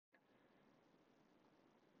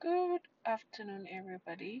Good afternoon,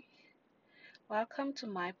 everybody. Welcome to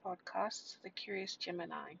my podcast, The Curious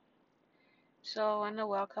Gemini. So, I want to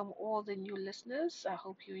welcome all the new listeners. I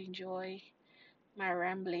hope you enjoy my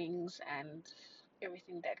ramblings and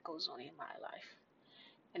everything that goes on in my life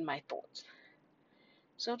and my thoughts.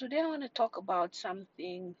 So, today I want to talk about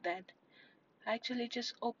something that I actually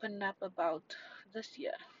just opened up about this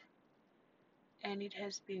year, and it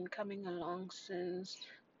has been coming along since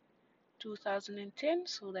 2010,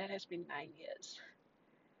 so that has been 9 years.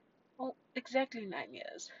 Oh, exactly 9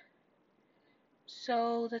 years.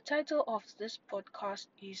 So, the title of this podcast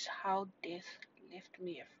is How Death Left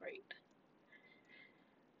Me Afraid.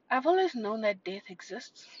 I've always known that death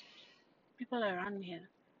exists. People around me have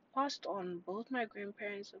passed on. Both my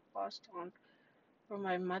grandparents have passed on. From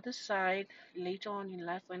my mother's side, later on in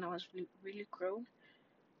life when I was really grown.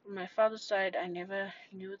 From my father's side, I never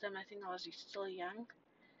knew them. I think I was still young.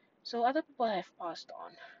 So, other people have passed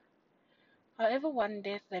on. However, one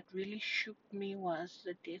death that really shook me was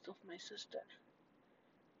the death of my sister.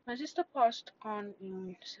 My sister passed on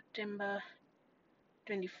in September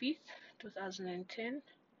 25th, 2010,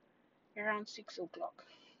 around 6 o'clock.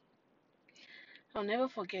 I'll never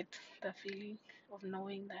forget the feeling of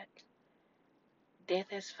knowing that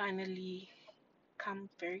death has finally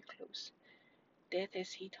come very close. Death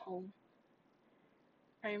has hit home.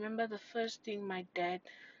 I remember the first thing my dad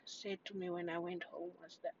said to me when I went home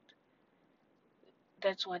was that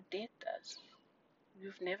that's what death does.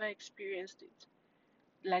 We've never experienced it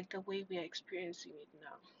like the way we are experiencing it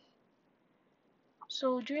now.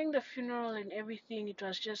 So during the funeral and everything, I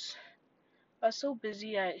was so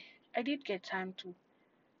busy. I did get time to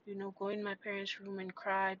go in my parents' room and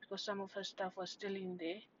cry because some of her stuff was still in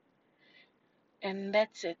there. And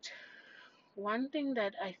that's it. One thing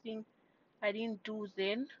that I think I didn't do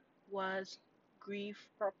then was grieve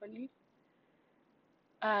properly.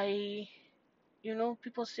 I,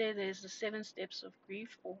 people say there's the 7 steps of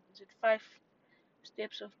grief, or is it 5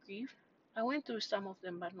 steps of grief? I went through some of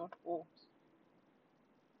them, but not all.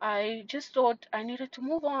 I just thought I needed to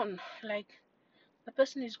move on. Like, the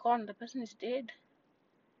person is gone, the person is dead.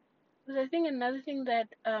 But I think another thing that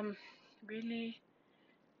really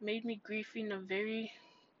made me grieve in a very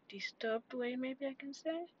disturbed way, maybe I can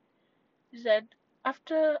say, is that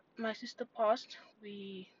after my sister passed,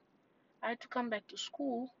 I had to come back to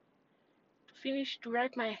school to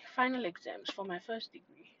write my final exams for my first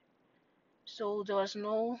degree. So there was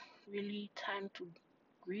no really time to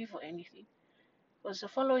grieve or anything. Because the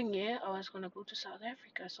following year I was gonna go to South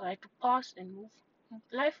Africa, so I had to pass and move.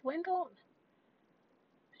 Life went on.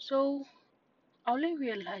 So I only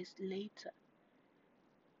realized later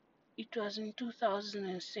it was in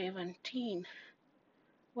 2017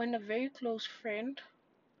 when a very close friend,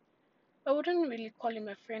 I wouldn't really call him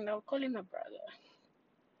a friend, I would call him a brother.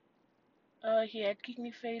 He had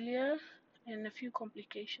kidney failure and a few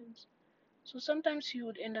complications. So sometimes he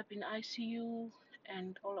would end up in ICU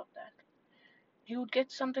and all of that. He would get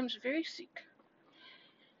sometimes very sick.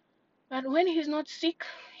 But when he's not sick,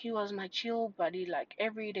 he was my chill buddy. Like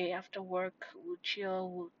every day after work, we'd chill,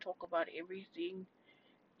 we'd talk about everything.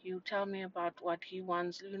 He would tell me about what he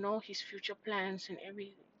wants, his future plans and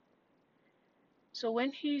everything. So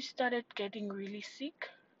when he started getting really sick,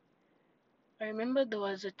 I remember there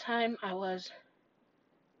was a time I was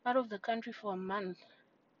out of the country for a month,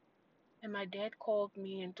 and my dad called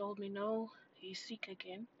me and told me, no, he's sick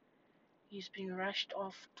again. He's been rushed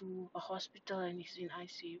off to a hospital and he's in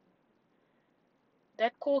ICU.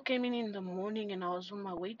 That call came in the morning and I was on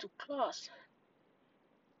my way to class.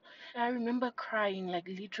 I remember crying, like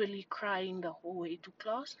literally crying the whole way to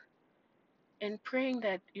class and praying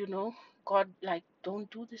that, God, like, don't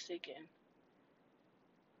do this again.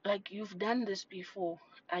 Like, you've done this before.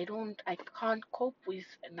 I can't cope with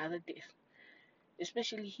another death,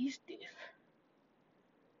 especially his death.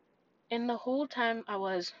 And the whole time I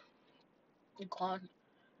was gone,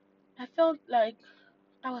 I felt like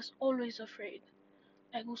I was always afraid.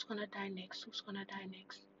 Like, who's gonna die next? Who's gonna die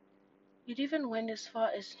next? It even went as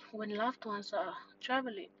far as when loved ones are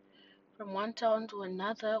traveling from one town to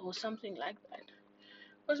another or something like that.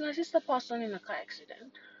 Because my sister passed on in a car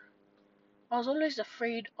accident. I was always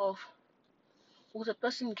afraid of, will the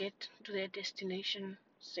person get to their destination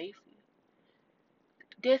safely?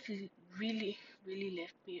 Death really, really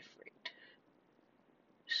left me afraid.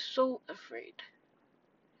 So afraid.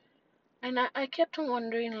 And I kept on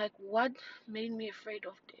wondering, like, what made me afraid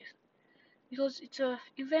of death? Because it's a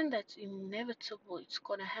event that's inevitable, it's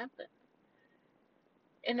gonna happen.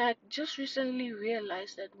 And I just recently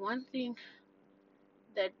realized that one thing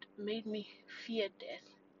that made me fear death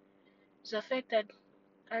is the fact that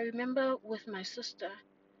I remember with my sister,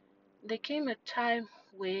 there came a time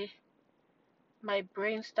where my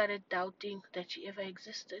brain started doubting that she ever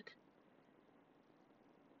existed.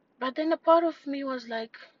 But then a part of me was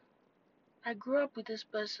like, I grew up with this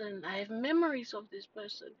person. I have memories of this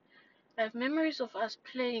person. I have memories of us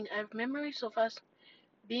playing. I have memories of us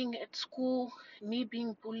being at school, me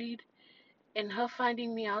being bullied, and her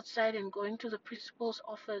finding me outside and going to the principal's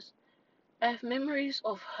office. I have memories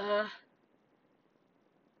of her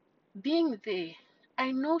being there.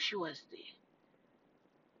 I know she was there.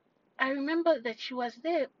 I remember that she was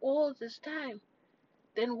there all this time.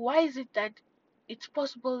 Then why is it that it's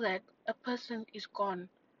possible that a person is gone?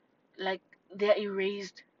 Like they're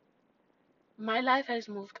erased. My life has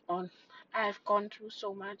moved on. I've gone through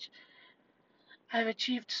so much. I've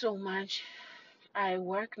achieved so much. I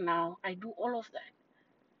work now. I do all of that.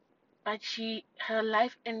 But her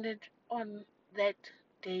life ended on that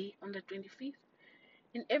day, on the 25th.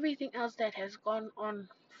 And everything else that has gone on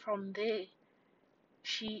from there,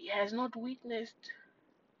 she has not witnessed.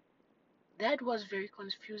 That was very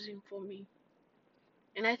confusing for me.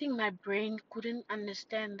 And I think my brain couldn't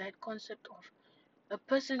understand that concept of a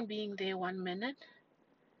person being there 1 minute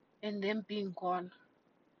and them being gone.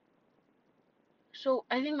 So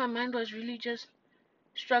I think my mind was really just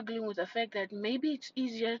struggling with the fact that maybe it's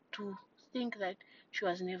easier to think that she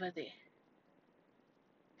was never there.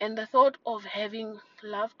 And the thought of having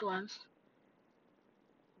loved ones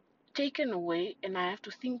taken away and I have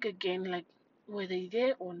to think again, like, were they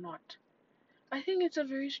there or not? I think it's a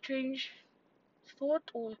very strange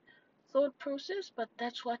thought process, but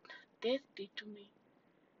that's what death did to me.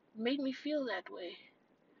 It made me feel that way.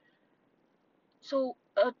 So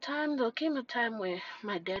there came a time where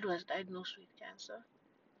my dad was diagnosed with cancer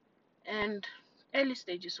and early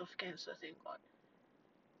stages of cancer, thank God.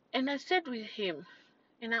 And I sat with him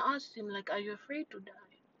and I asked him, like, are you afraid to die?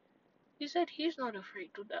 He said he's not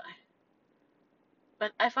afraid to die.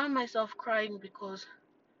 But I found myself crying because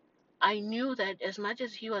I knew that as much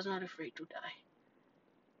as he was not afraid to die,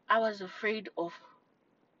 I was afraid of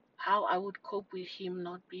how I would cope with him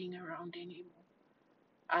not being around anymore.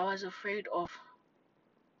 I was afraid of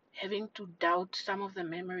having to doubt some of the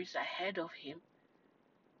memories I had of him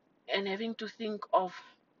and having to think of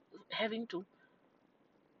having to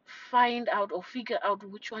find out or figure out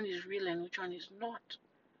which one is real and which one is not.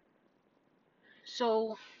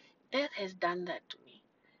 So death has done that to me.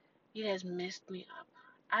 It has messed me up.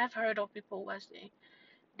 I've heard of people who are saying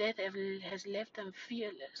has left them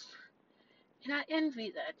fearless. And I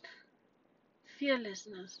envy that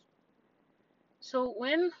fearlessness. So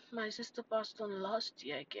when my sister passed on last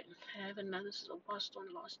year again, I have another sister who passed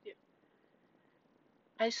on last year.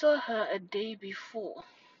 I saw her a day before,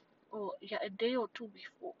 or yeah, a day or two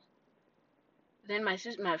before. Then my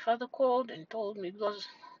father called and told me because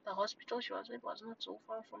the hospital she was at was not so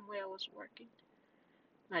far from where I was working.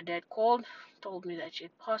 My dad called, told me that she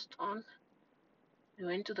had passed on. We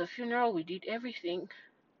went to the funeral, we did everything.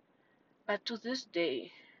 But to this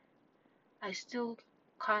day, I still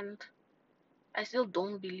can't, I still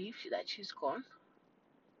don't believe that she's gone.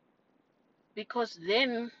 Because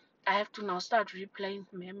then I have to now start replaying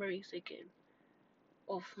memories again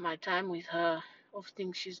of my time with her, of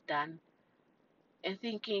things she's done, and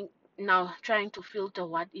thinking now, trying to filter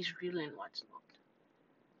what is real and what's not.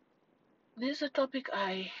 This is a topic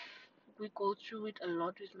we go through it a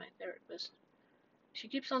lot with my therapist. She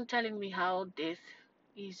keeps on telling me how death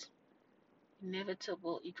is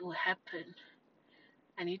inevitable, it will happen.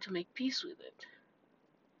 I need to make peace with it.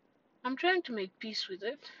 I'm trying to make peace with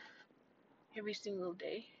it every single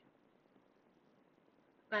day,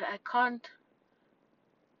 but I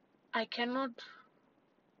cannot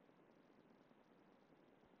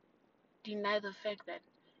deny the fact that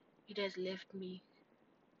it has left me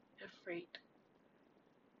afraid.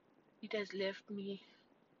 It has left me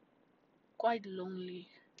quite lonely.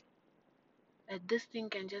 That this thing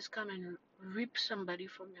can just come and rip somebody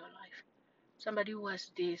from your life. Somebody who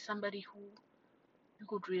was there, somebody who you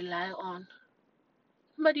could rely on,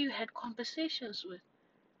 somebody you had conversations with.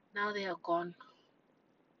 Now they are gone.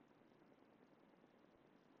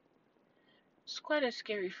 It's quite a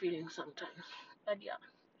scary feeling sometimes. But yeah.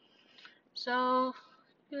 So,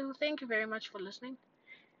 thank you very much for listening.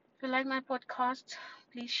 If you like my podcast,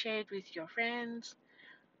 please share it with your friends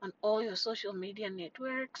on all your social media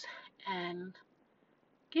networks and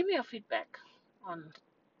give me your feedback on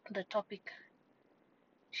the topic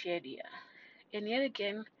shared here. And yet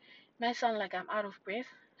again, it might sound like I'm out of breath.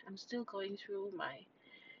 I'm still going through my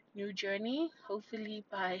new journey. Hopefully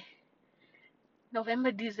by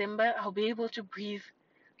November, December, I'll be able to breathe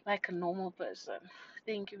like a normal person.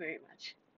 Thank you very much.